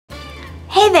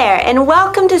Hey there, and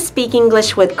welcome to Speak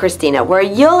English with Christina, where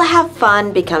you'll have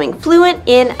fun becoming fluent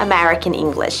in American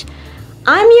English.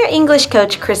 I'm your English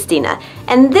coach, Christina,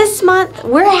 and this month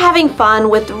we're having fun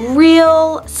with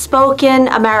real spoken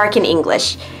American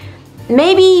English.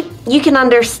 Maybe you can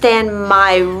understand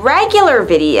my regular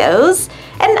videos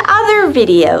and other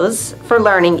videos for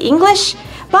learning English,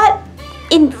 but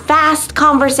in fast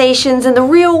conversations in the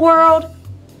real world,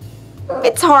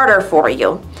 it's harder for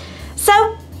you.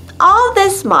 So, all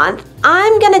this month,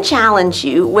 I'm going to challenge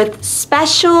you with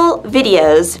special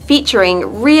videos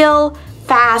featuring real,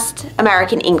 fast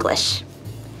American English.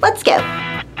 Let's go.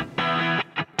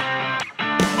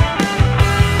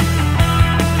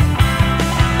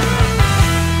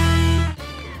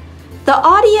 The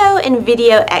audio and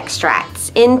video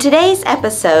extracts in today's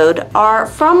episode are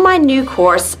from my new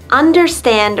course,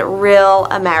 Understand Real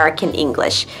American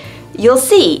English. You'll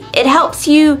see, it helps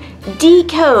you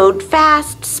decode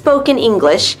fast spoken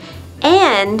English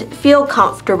and feel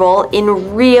comfortable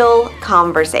in real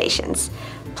conversations.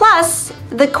 Plus,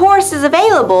 the course is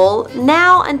available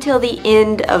now until the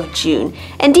end of June,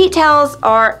 and details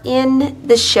are in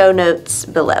the show notes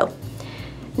below.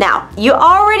 Now, you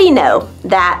already know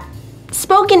that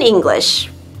spoken English,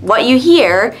 what you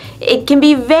hear, it can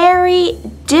be very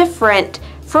different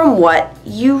from what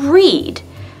you read.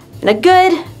 And a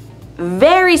good,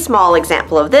 very small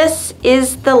example of this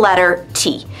is the letter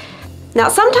T. Now,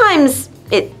 sometimes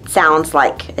it sounds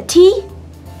like a T,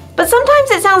 but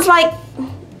sometimes it sounds like,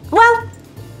 well,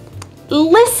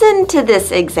 listen to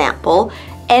this example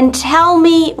and tell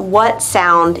me what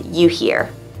sound you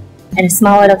hear. In a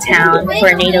small little town for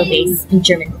a NATO base in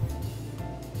Germany.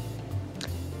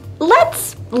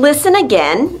 Let's listen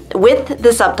again with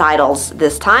the subtitles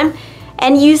this time,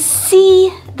 and you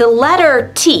see the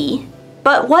letter T,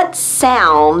 but what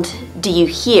sound do you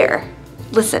hear?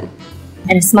 Listen.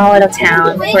 In a small little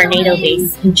town for a NATO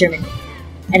base in Germany.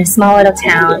 In a small little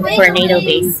town for a NATO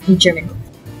base in Germany.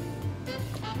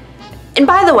 And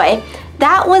by the way,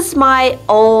 that was my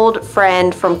old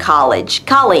friend from college,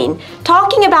 Colleen,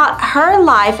 talking about her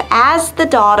life as the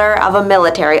daughter of a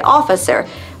military officer.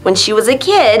 When she was a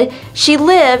kid, she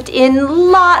lived in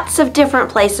lots of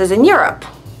different places in Europe.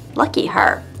 Lucky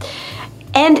her.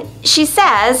 And she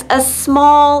says a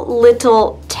small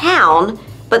little town,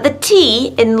 but the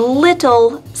T in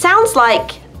little sounds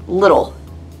like little.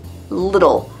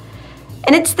 Little.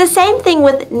 And it's the same thing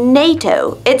with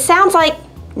NATO. It sounds like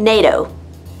NATO.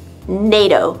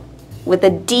 NATO with a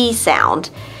D sound.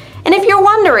 And if you're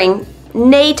wondering,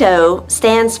 NATO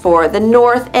stands for the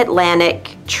North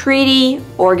Atlantic Treaty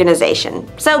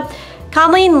Organization. So,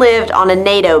 Colleen lived on a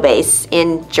NATO base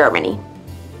in Germany.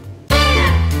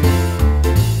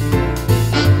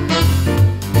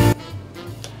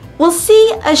 We'll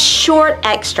see a short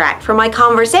extract from my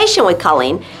conversation with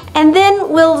Colleen, and then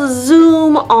we'll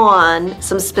zoom on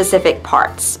some specific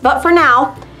parts. But for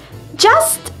now,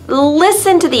 just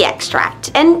listen to the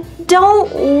extract, and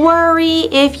don't worry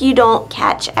if you don't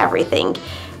catch everything.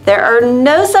 There are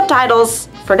no subtitles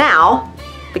for now,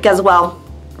 because, well,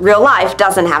 real life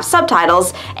doesn't have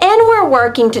subtitles, and we're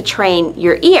working to train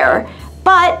your ear.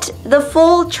 But the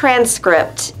full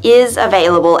transcript is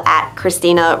available at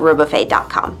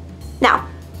ChristinaRubuffet.com. Now,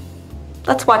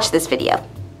 let's watch this video.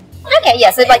 Okay, yeah,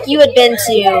 so like you had been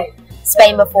to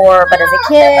Spain before, but as a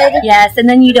kid. Yes, and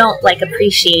then you don't like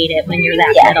appreciate it when you're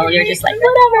that little. You're just like,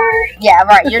 whatever. Yeah,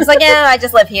 right. You're just like, yeah, I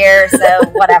just live here, so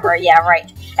whatever. Yeah, right.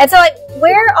 And so like,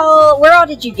 where all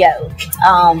did you go?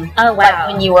 Oh wow. Like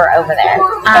when you were over there.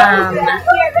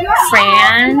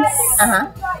 France.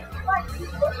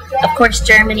 Of course,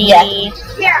 Germany.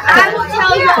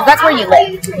 Because that's where you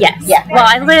lived. Yes. Yeah. Well,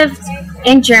 I lived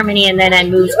in Germany, and then I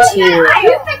moved to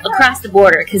across the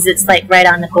border because it's like right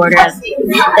on the border of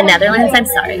the Netherlands. I'm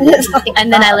sorry.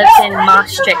 And then I lived in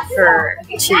Maastricht for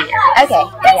 2 years. Okay.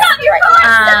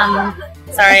 Yeah,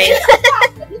 Sorry.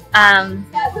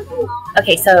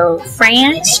 Okay, so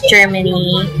France,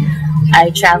 Germany. I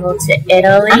traveled to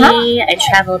Italy. I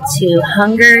traveled to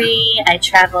Hungary. I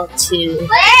traveled to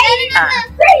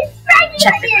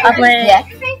Czech Republic. Yeah.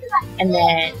 And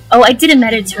then, I did a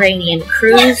Mediterranean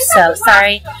cruise, so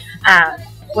sorry,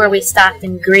 where we stopped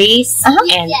in Greece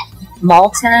and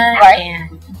Malta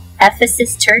and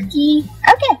Ephesus, Turkey.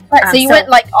 Okay, right. So you went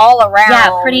like all around.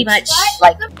 Yeah, pretty much.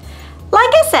 Like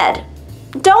I said,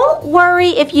 don't worry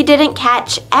if you didn't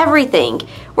catch everything.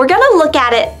 We're going to look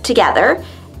at it together.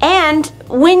 And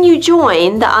when you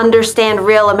join the Understand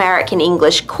Real American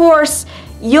English course,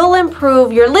 you'll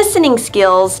improve your listening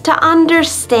skills to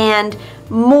understand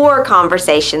more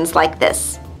conversations like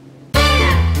this.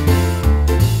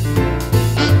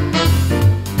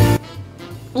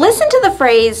 listen to the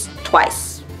phrase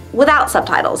twice without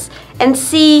subtitles and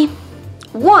see,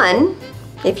 1,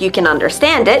 if you can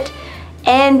understand it,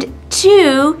 and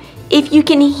 2, if you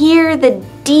can hear the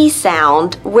D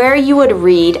sound where you would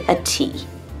read a T.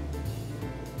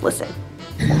 Listen.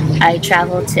 I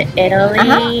traveled to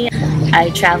Italy.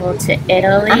 I traveled to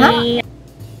Italy.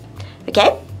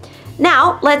 Okay,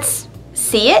 now let's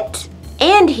see it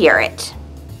and hear it.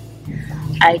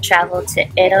 I traveled to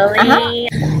Italy.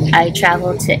 I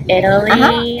traveled to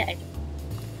Italy.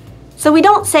 So we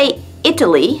don't say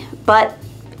Italy, but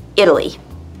Italy.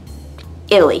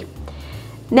 Italy.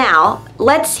 Now,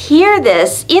 let's hear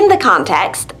this in the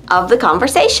context of the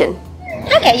conversation.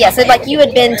 Okay, yeah, so like you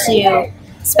had been to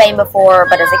Spain before,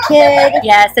 but as a kid.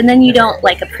 Yes, and then you don't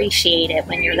like appreciate it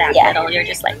when you're that little. You're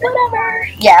just like, whatever.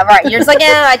 Yeah, right. You're just like,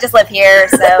 yeah, I just live here,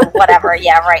 so whatever.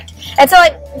 Yeah, right. And so,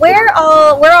 like, where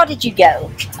all did you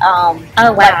go? Oh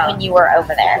wow, like when you were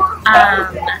over there.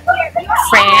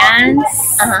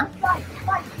 France.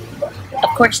 Of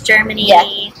course, Germany.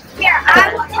 Yeah.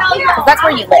 That's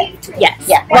where you lived. Yes.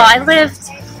 Yeah. Well, I lived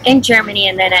in Germany,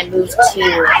 and then I moved to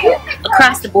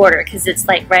across the border because it's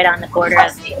like right on the border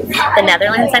of the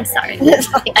Netherlands. I'm sorry.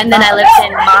 And then I lived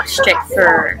in Maastricht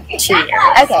for 2 years.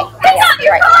 Okay. Yeah.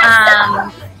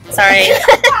 Right. Sorry.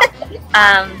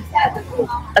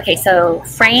 Okay, so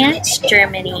France,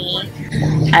 Germany.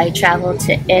 I traveled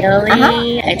to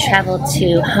Italy. I traveled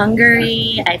to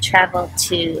Hungary. I traveled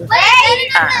to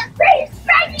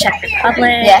Czech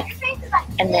Republic. Yeah.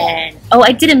 And then,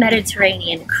 I did a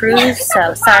Mediterranean cruise,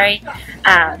 so sorry,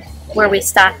 where we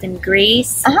stopped in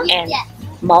Greece and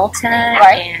Malta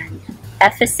and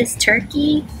Ephesus,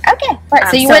 Turkey. Okay, right.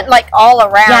 So you went like all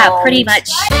around. Yeah, pretty much.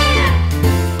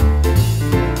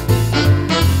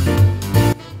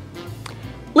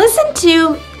 Listen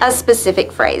to a specific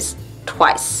phrase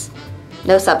twice.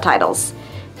 No subtitles.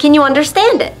 Can you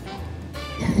understand it?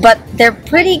 But they're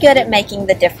pretty good at making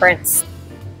the difference.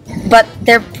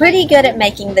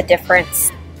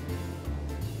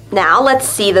 Now let's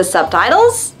see the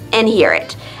subtitles and hear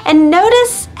it. And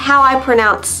notice how I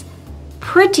pronounce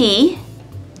pretty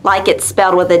like it's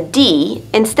spelled with a D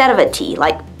instead of a T,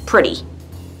 like pretty.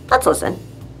 Let's listen.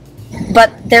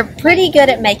 But they're pretty good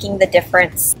at making the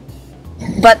difference.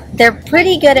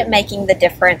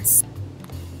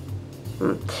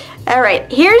 All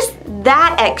right, here's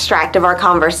that extract of our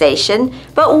conversation,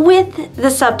 but with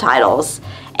the subtitles.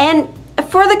 And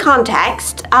for the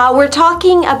context, we're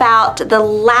talking about the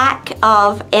lack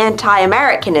of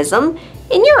anti-Americanism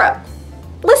in Europe.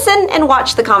 Listen and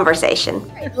watch the conversation.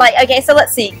 Like, okay, so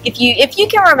let's see. If you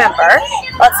can remember,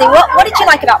 let's see, what did you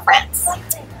like about France?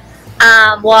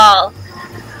 Well,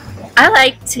 I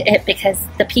liked it because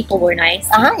the people were nice.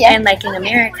 Yeah. And like in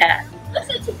America,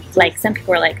 like some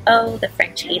people were like, oh, the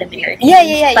French hate Americans.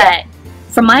 Yeah. But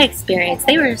from my experience,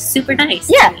 they were super nice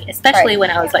to me, especially when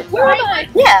I was like, where am I?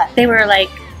 Yeah. They were like,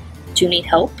 do you need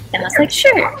help? And I was like,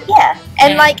 sure. Yeah.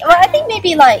 And like, well, I think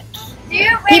maybe like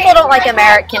people don't like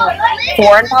American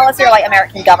foreign policy or like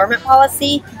American government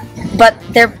policy, but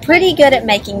they're pretty good at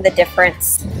making the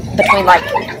difference between like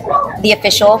the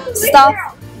official stuff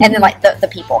and then like the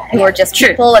people who are just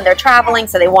people and they're traveling,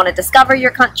 so they want to discover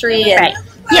your country. And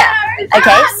yeah.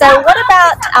 Okay. So what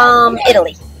about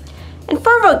Italy? And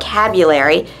for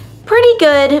vocabulary, pretty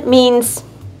good means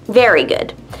very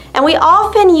good. And we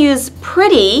often use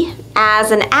pretty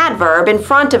as an adverb in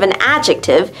front of an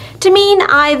adjective to mean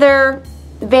either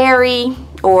very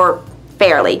or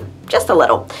fairly, just a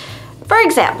little. For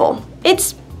example,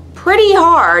 it's pretty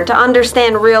hard to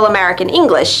understand real American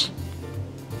English,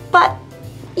 but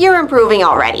you're improving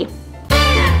already.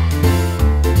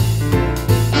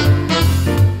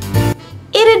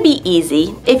 It'd be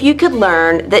easy if you could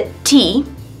learn that T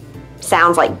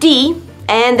sounds like D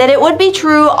and that it would be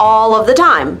true all of the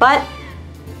time, but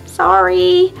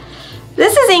sorry,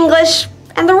 this is English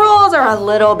and the rules are a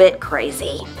little bit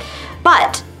crazy.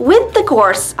 But with the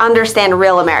course Understand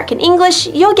Real American English,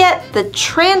 you'll get the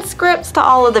transcripts to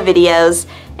all of the videos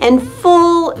and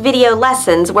full video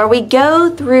lessons where we go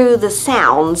through the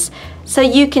sounds so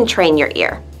you can train your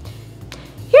ear.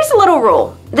 Here's a little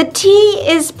rule. The T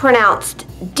is pronounced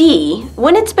D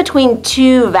when it's between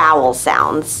two vowel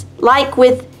sounds, like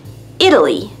with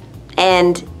Italy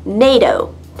and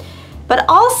NATO. But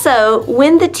also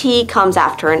when the T comes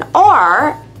after an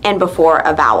R and before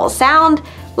a vowel sound,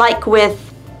 like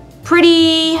with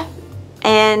pretty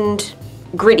and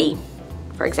gritty,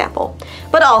 for example.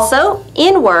 But also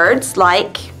in words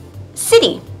like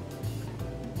city.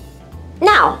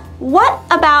 Now, what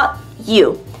about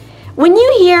you? When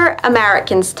you hear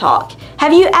Americans talk,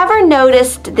 have you ever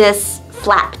noticed this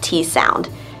flap T sound?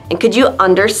 And could you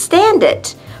understand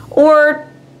it? Or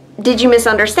did you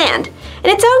misunderstand? And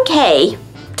it's okay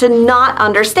to not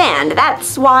understand.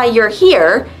 That's why you're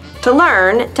here, to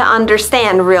learn to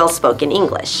understand real spoken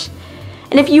English.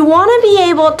 And if you want to be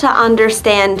able to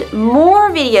understand more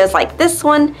videos like this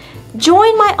one,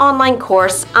 join my online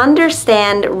course,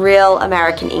 Understand Real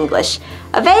American English,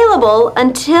 available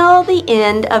until the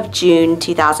end of June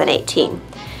 2018.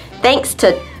 Thanks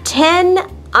to 10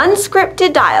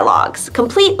 unscripted dialogues,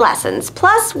 complete lessons,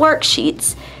 plus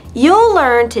worksheets, you'll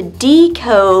learn to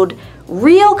decode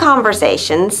real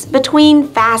conversations between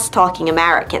fast-talking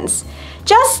Americans.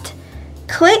 Just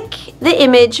click the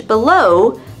image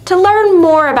below to learn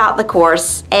more about the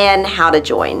course and how to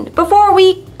join before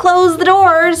we close the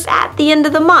doors at the end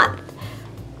of the month.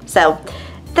 So,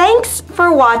 thanks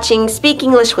for watching Speak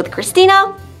English with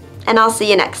Christina, and I'll see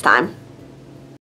you next time.